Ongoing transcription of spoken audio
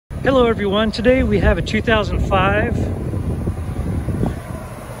Hello everyone, today we have a 2005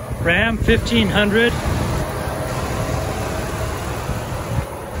 Ram 1500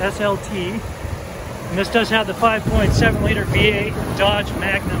 SLT, and this does have the 5.7 liter V8 Dodge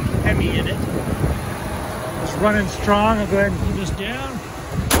Magnum HEMI in it. It's running strong. I'll go ahead and pull this down,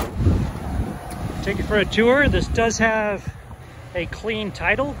 take it for a tour. This does have a clean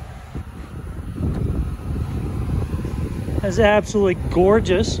title. It's absolutely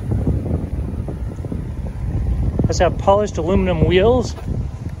gorgeous. Does have polished aluminum wheels,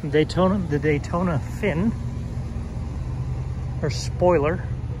 the Daytona fin or spoiler.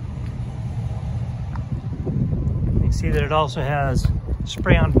 You can see that it also has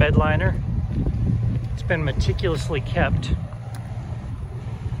spray-on bed liner. It's been meticulously kept.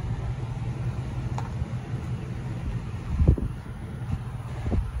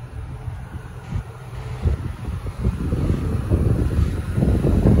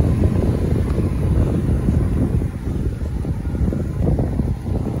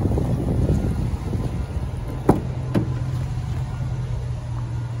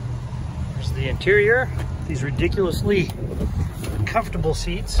 The interior, these ridiculously comfortable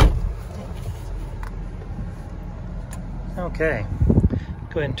seats. Okay,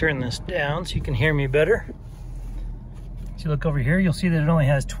 go ahead and turn this down so you can hear me better. As you look over here, you'll see that it only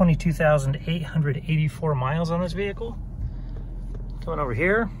has 22,884 miles on this vehicle. Coming over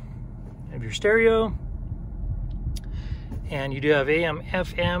here, you have your stereo, and you do have AM,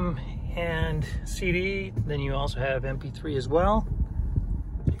 FM, and CD. Then you also have MP3 as well.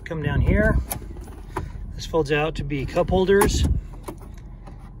 Come down here, this folds out to be cup holders,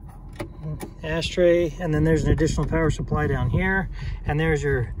 ashtray, and then there's an additional power supply down here, and there's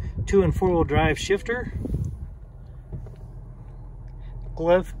your 2- and 4-wheel drive shifter,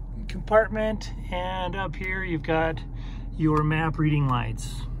 glove compartment, and up here you've got your map reading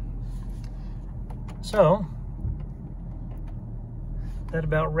lights. So that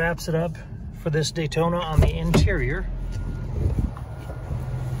about wraps it up for this Daytona on the interior.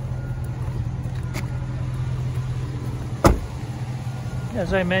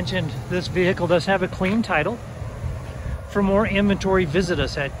 As I mentioned, this vehicle does have a clean title. For more inventory, visit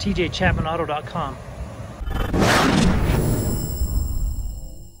us at tjchapmanauto.com.